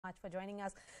much for joining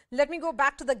us. Let me go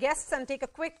back to the guests and take a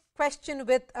quick question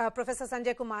with Professor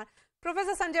Sanjay Kumar.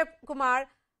 Professor Sanjay Kumar,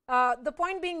 the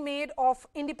point being made of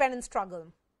independence struggle.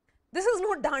 This is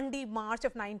no Dandi March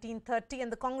of 1930,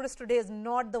 and the Congress today is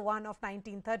not the one of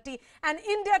 1930. And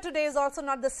India today is also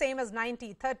not the same as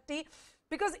 1930,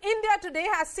 because India today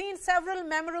has seen several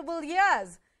memorable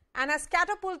years and has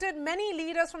catapulted many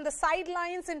leaders from the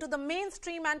sidelines into the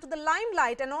mainstream and to the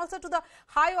limelight and also to the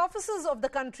high offices of the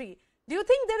country. Do you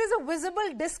think there is a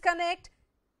visible disconnect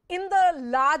in the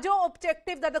larger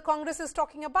objective that the Congress is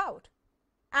talking about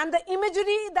and the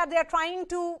imagery that they are trying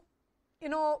to,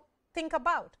 think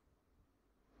about?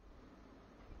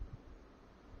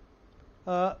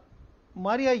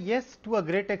 Marya, yes, to a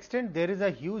great extent, there is a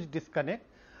huge disconnect,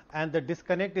 and the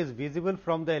disconnect is visible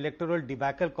from the electoral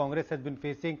debacle Congress has been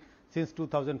facing since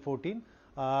 2014.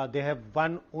 They have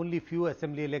won only few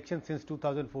assembly elections since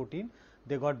 2014.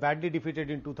 They got badly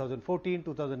defeated in 2014,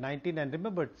 2019, and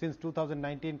remember, since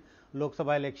 2019 Lok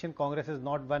Sabha election, Congress has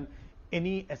not won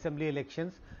any assembly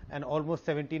elections, and almost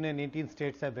 17 and 18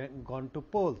 states have gone to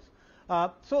polls.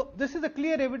 So this is a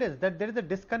clear evidence that there is a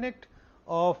disconnect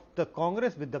of the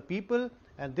Congress with the people,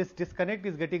 and this disconnect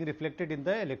is getting reflected in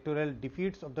the electoral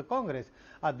defeats of the Congress.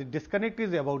 The disconnect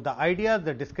is about the ideas,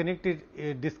 the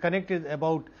disconnect is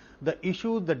about the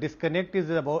issues, the disconnect is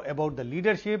about the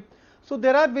leadership. So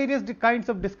there are various kinds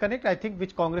of disconnect, I think,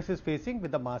 which Congress is facing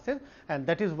with the masses, and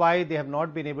that is why they have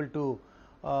not been able to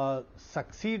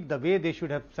succeed the way they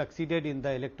should have succeeded in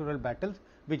the electoral battles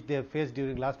which they have faced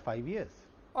during last 5 years.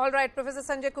 All right, Professor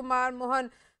Sanjay Kumar,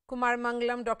 Mohan Kumar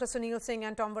Mangalam, Dr. Sunil Singh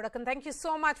and Tom Vadakan, thank you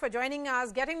so much for joining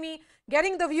us, getting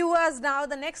the viewers now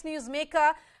the next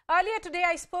newsmaker. Earlier today,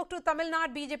 I spoke to Tamil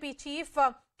Nadu BJP chief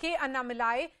K.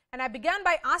 Annamalai, and I began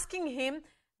by asking him,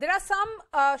 there are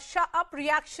some shut-up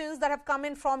reactions that have come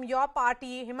in from your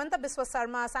party. Himanta Biswa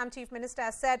Sarma, Assam Chief Minister,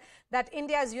 has said that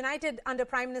India is united under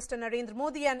Prime Minister Narendra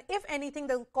Modi, and if anything,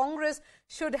 the Congress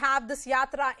should have this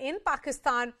yatra in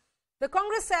Pakistan. The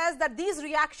Congress says that these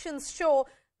reactions show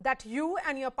that you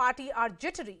and your party are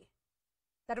jittery.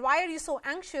 That why are you so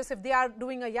anxious if they are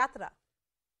doing a yatra?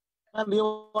 We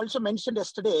also mentioned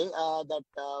yesterday that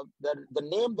the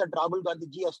name that Rahul Gandhi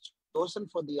ji has chosen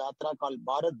for the yatra called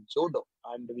Bharat Jodo,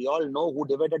 and we all know who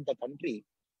divided the country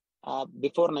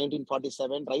before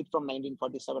 1947, right from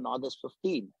 1947 August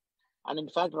 15. And in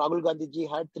fact, Rahul Gandhi ji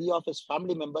had 3 of his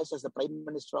family members as the Prime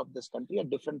Minister of this country at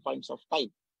different points of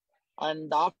time.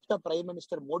 And after Prime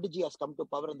Minister Modi ji has come to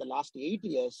power in the last 8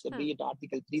 years, be it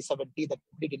Article 370, the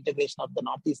complete integration of the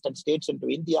northeastern states into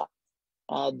India,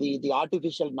 the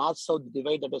artificial north-south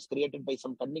divide that was created by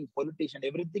some cunning politician,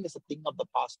 everything is a thing of the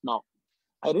past now.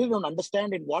 I really don't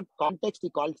understand in what context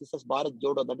he calls this as Bharat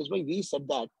Jodo. That is why we said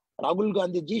that Rahul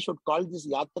Gandhi ji should call this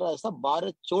yatra as a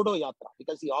Bharat Chhodo Yatra,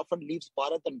 because he often leaves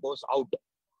Bharat and goes out.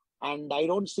 And I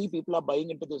don't see people are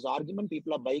buying into this argument.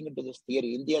 People are buying into this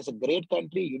theory. India is a great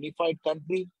country, unified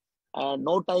country.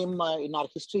 No time in our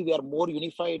history we are more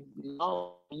unified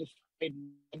now.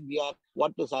 We are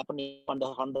what is happening under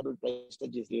Honorable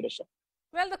Prestigious leadership.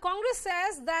 Well, the Congress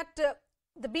says that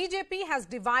the BJP has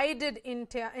divided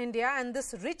India, and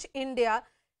this rich India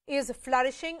is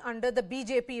flourishing under the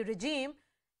BJP regime.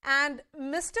 And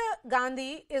Mr.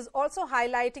 Gandhi is also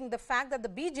highlighting the fact that the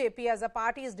BJP as a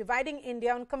party is dividing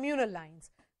India on communal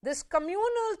lines. This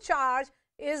communal charge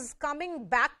is coming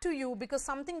back to you because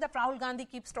something that Rahul Gandhi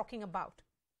keeps talking about.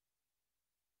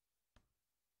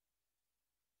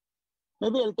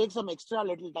 Maybe I'll take some extra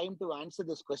little time to answer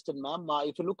this question, ma'am.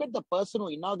 If you look at the person who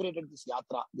inaugurated this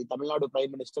yatra, the Tamil Nadu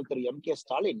Prime Minister, M.K.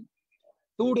 Stalin,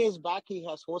 2 days back, he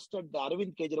has hosted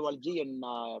Arvind Kejriwal ji in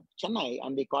Chennai,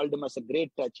 and we called him as a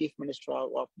great Chief Minister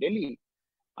of Delhi,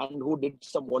 and who did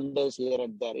some wonders here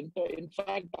and there. In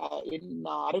fact,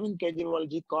 Arvind Kejriwal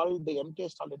ji called the M.K.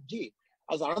 Stalin ji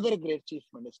as another great Chief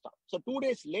Minister. So 2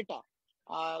 days later,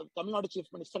 Tamil Nadu Chief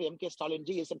Minister M.K. Stalin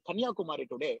ji is in Kanyakumari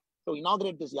today to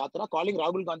inaugurate this yatra, calling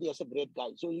Rahul Gandhi as a great guy.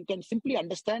 So you can simply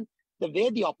understand the way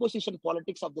the opposition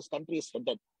politics of this country is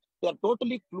headed. They are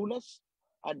totally clueless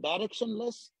and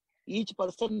directionless. Each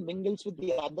person mingles with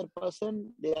the other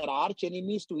person. They are arch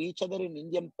enemies to each other in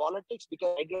Indian politics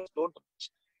because ideas don't match.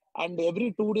 And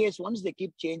every 2 days once they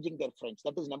keep changing their friends.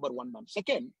 That is number one, man.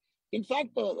 Second, in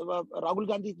fact, Rahul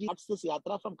Gandhi starts this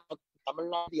yatra from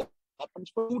Tamil Nadu,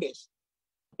 happens for 2 days.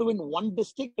 To in one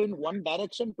district, in one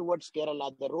direction towards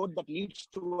Kerala. The road that leads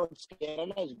towards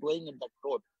Kerala is going in that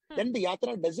road. Then the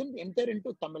yatra doesn't enter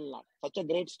into Tamil Nadu, such a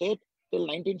great state. Till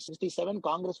 1967,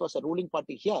 Congress was a ruling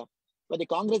party here, but the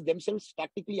Congress themselves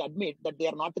tactically admit that they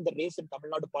are not in the race in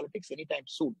Tamil Nadu politics anytime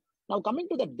soon. Now, coming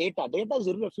to the data is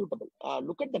irrefutable.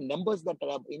 Look at the numbers that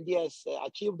India has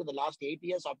achieved in the last 8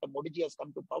 years after Modi ji has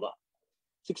come to power.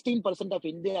 16% of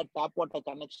India tap water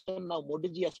connection. Now, Modi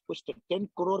ji has pushed 10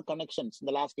 crore connections in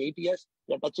the last 8 years.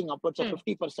 They are touching upwards of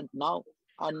 50% now.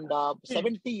 And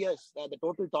 70 years, the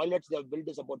total toilets they have built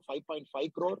is about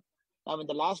 5.5 crore. Now, in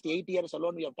the last 8 years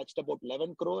alone, we have touched about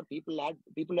 11 crore. People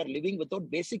are living without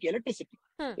basic electricity.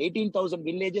 18,000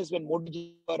 villages when Modi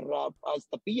ji as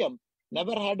the PM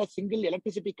never had a single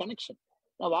electricity connection.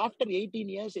 Now, after 8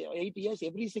 years,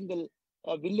 every single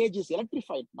village is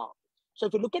electrified now. So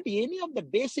if you look at any of the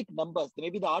basic numbers,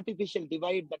 maybe the artificial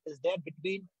divide that is there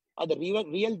between, or the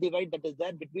real divide that is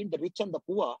there between the rich and the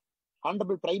poor,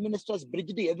 Honorable Prime Minister has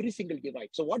bridged every single divide.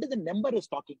 So what is the number is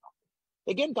talking of?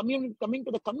 Again, coming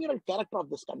to the communal character of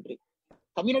this country.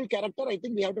 Communal character, I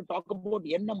think we have to talk about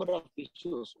n number of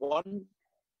issues. One,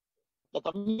 the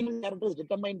communal character is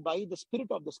determined by the spirit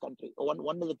of this country.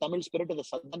 One is the Tamil spirit in the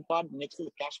southern part, next is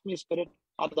the Kashmir spirit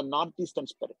or the northeastern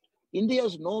spirit. India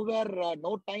is nowhere,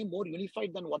 no time more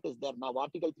unified than what is there now.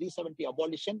 Article 370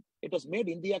 abolition, it has made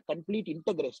India a complete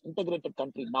integrated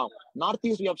country now.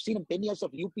 Northeast, we have seen in 10 years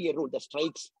of UPA rule, the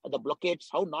strikes, the blockades,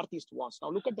 how Northeast was. Now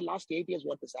look at the last 8 years,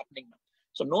 what is happening now.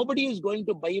 So nobody is going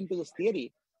to buy into this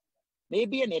theory.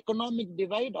 Maybe an economic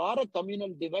divide or a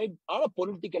communal divide or a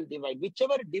political divide,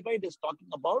 whichever divide is talking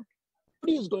about,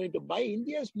 nobody is going to buy.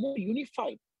 India is more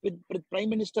unified with Prime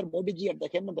Minister Modi ji at the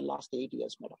helm in the last 8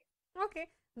 years, madam. Okay,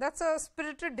 that's a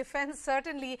spirited defense,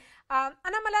 certainly.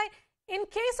 Annamalai, in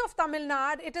case of Tamil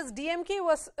Nadu, it is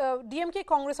DMK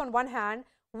Congress on one hand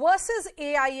versus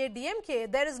AIA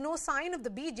DMK. There is no sign of the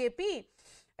BJP.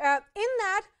 In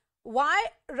that, why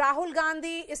Rahul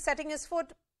Gandhi is setting his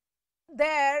foot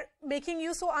there, making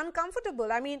you so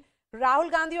uncomfortable? I mean,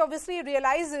 Rahul Gandhi obviously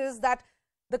realizes that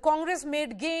the Congress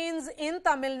made gains in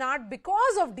Tamil Nadu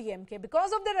because of DMK,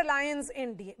 because of their alliance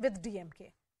with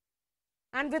DMK.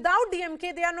 And without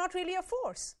DMK, they are not really a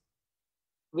force.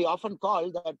 We often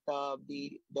call that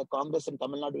the Congress in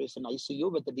Tamil Nadu is an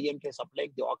ICU with the DMK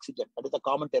supplying the oxygen. That is the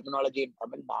common terminology in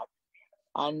Tamil Nadu.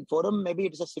 And for him, maybe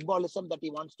it is a symbolism that he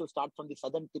wants to start from the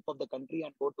southern tip of the country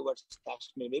and go towards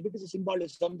Kashmir. Maybe it is a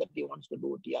symbolism that he wants to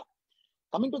do it here.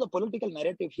 Coming to the political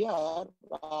narrative here,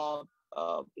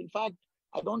 in fact,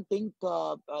 I don't think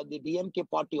the DMK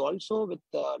party also, with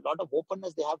a lot of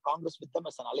openness, they have Congress with them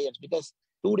as an alliance. Because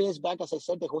 2 days back, as I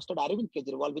said, they hosted Arvind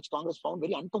Kejriwal, which Congress found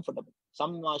very uncomfortable.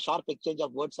 Some sharp exchange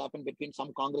of words happened between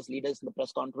some Congress leaders in the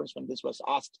press conference when this was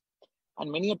asked. And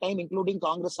many a time, including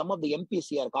Congress, some of the MPs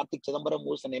here, Karthik Chidambaram,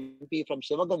 who is an MP from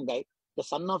Shivagangai, the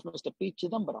son of Mr. P.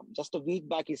 Chidambaram. Just a week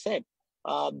back, he said,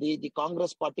 the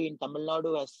Congress party in Tamil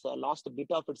Nadu has lost a bit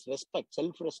of its respect,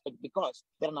 self-respect, because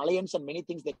they're an alliance and many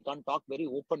things they can't talk very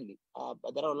openly.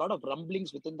 There are a lot of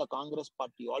rumblings within the Congress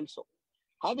party also.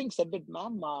 Having said it,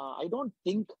 ma'am, I don't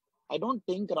think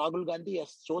Rahul Gandhi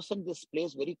has chosen this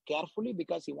place very carefully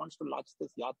because he wants to launch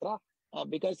this yatra,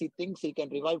 because he thinks he can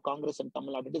revive Congress in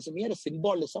Tamil Nadu. It is mere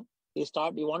symbolism. He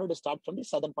wanted to start from the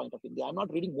southern point of India. I'm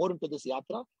not reading more into this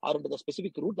yatra or into the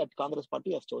specific route that Congress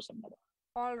party has chosen, madam.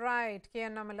 All right, K.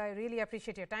 Annamalai, I really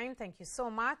appreciate your time. Thank you so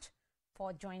much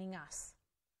for joining us.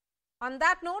 On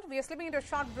that note, we are slipping into a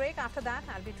short break. After that,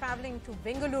 I'll be traveling to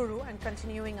Bengaluru and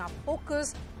continuing our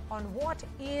focus on what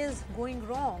is going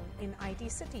wrong in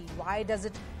IT City. Why does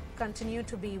it continue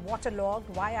to be waterlogged?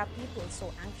 Why are people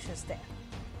so anxious there?